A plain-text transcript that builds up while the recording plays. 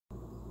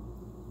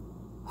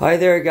Hi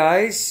there,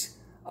 guys.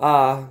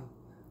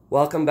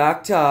 Welcome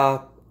back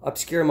to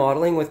Obscure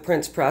Modeling with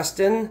Prince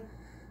Preston.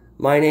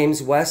 My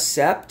name's Wes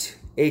Sept,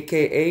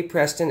 aka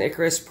Preston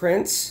Icarus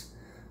Prince.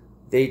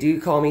 They do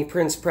call me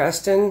Prince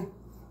Preston,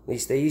 at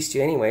least they used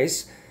to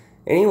anyways.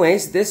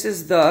 This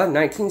is the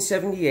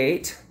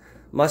 1978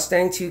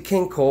 Mustang II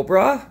King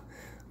Cobra.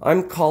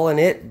 I'm calling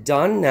it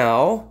done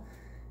now,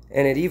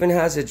 and it even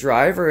has a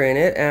driver in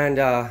it. And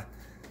let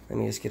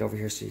me just get over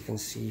here so you can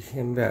see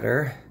him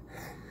better.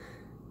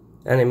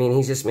 And I mean,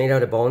 he's just made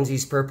out of bones.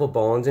 He's purple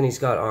bones, and he's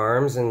got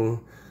arms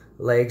and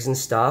legs and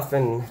stuff.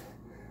 And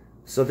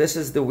so this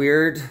is the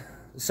weird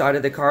side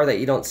of the car that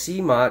you don't see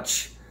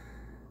much.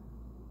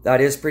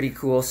 That is pretty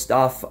cool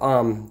stuff.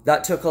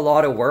 That took a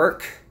lot of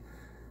work,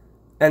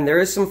 and there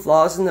is some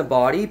flaws in the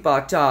body,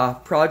 but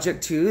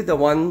Project 2, the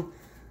one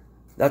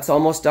that's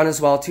almost done as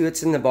well too,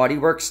 it's in the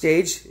bodywork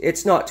stage.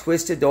 It's not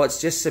twisted though,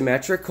 it's just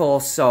symmetrical,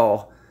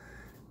 so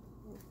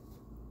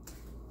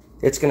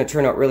it's going to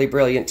turn out really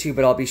brilliant too,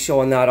 but I'll be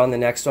showing that on the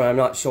next one. I'm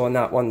not showing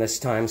that one this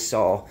time,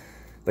 so.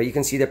 But you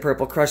can see the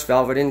purple crushed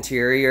velvet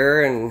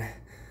interior, and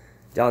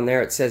down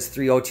there it says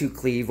 302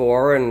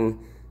 Cleavor, and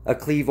a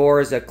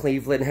Cleavor is a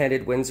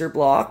Cleveland-headed Windsor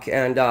block,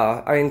 and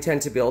I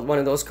intend to build one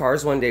of those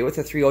cars one day with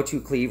a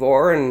 302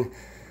 Cleavor, and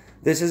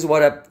this is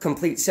what a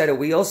complete set of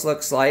wheels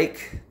looks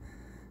like,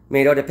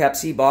 made out of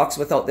Pepsi box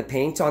without the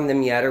paint on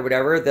them yet or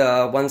whatever.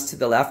 The ones to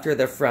the left are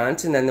the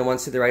front, and then the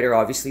ones to the right are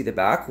obviously the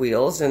back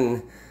wheels.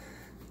 And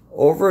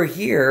over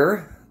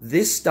here,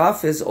 this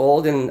stuff is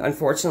old and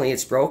unfortunately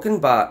it's broken,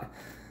 but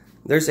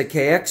there's a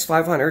KX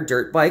 500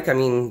 dirt bike. I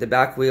mean, the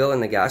back wheel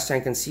and the gas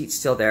tank and seat's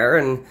still there,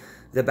 and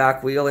the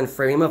back wheel and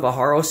frame of a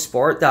Haro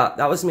Sport that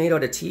was made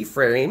out of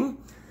T-frame.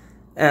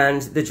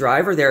 And the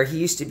driver there, he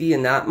used to be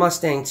in that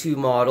Mustang 2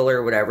 model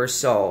or whatever,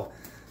 so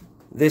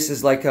this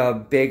is like a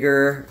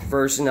bigger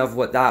version of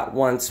what that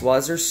once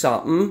was or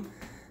something.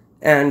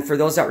 And for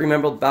those that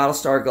remember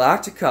Battlestar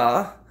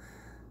Galactica,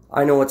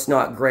 I know it's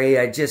not gray.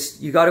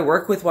 You got to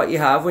work with what you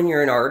have when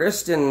you're an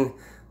artist, and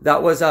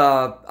that was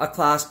a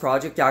class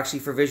project actually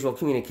for visual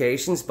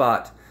communications,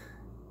 but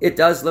it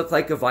does look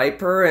like a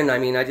Viper, and I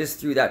mean, I just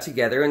threw that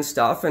together and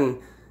stuff, and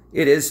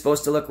it is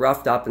supposed to look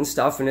roughed up and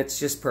stuff, and it's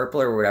just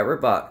purple or whatever,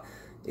 but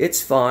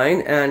it's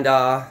fine. And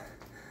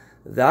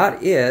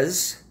that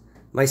is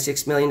my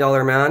 $6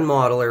 Million Man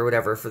model or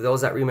whatever, for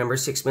those that remember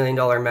 $6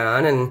 Million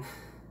Man. And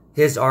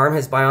his arm,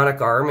 his bionic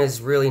arm,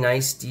 is really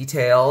nice,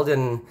 detailed,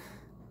 and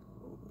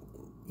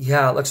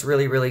yeah, it looks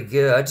really, really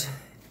good.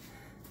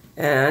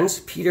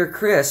 And Peter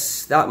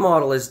Criss, that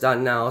model is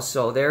done now,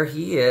 so there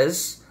he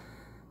is.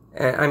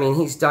 And I mean,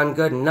 he's done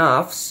good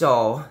enough,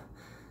 so.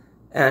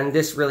 And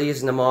this really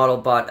isn't a model,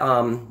 but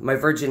my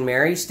Virgin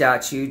Mary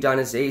statue, done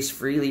as Ace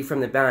Frehley from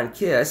the band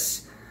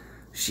Kiss,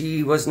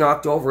 she was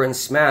knocked over and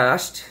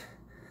smashed.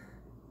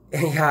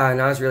 And yeah,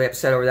 and I was really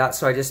upset over that,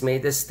 so I just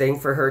made this thing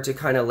for her to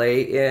kind of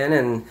lay in,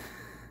 and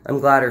I'm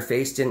glad her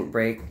face didn't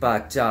break.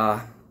 But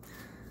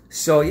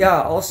so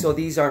yeah, also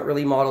these aren't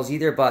really models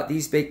either, but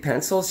these big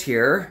pencils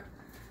here,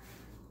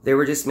 they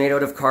were just made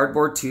out of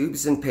cardboard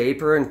tubes and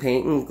paper and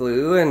paint and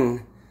glue.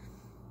 And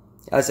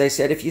as I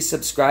said, if you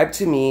subscribe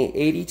to me,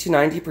 80 to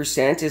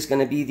 90% is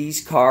going to be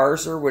these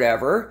cars or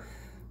whatever.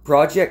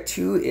 Project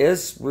 2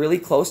 is really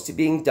close to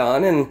being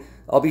done, and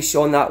I'll be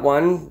showing that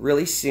one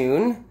really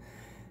soon.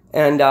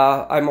 And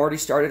I'm already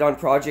started on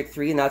Project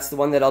 3, and that's the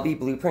one that I'll be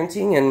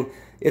blueprinting, and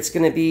it's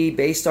going to be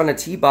based on a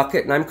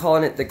T-bucket, and I'm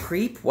calling it the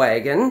Creep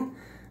Wagon.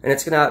 And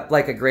it's going to have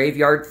like a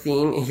graveyard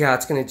theme. Yeah,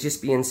 it's going to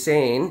just be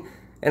insane.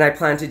 And I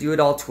plan to do it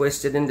all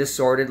twisted and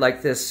disordered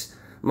like this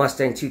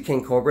Mustang II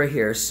King Cobra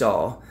here.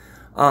 So,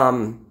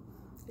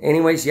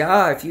 anyways,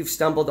 yeah, if you've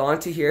stumbled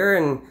onto here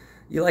and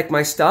you like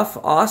my stuff,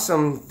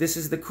 awesome. This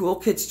is the Cool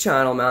Kids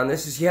channel, man.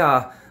 This is,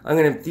 yeah,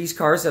 these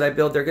cars that I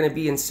build, they're going to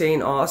be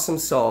insane awesome.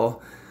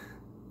 So,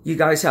 you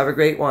guys have a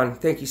great one.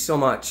 Thank you so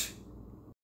much.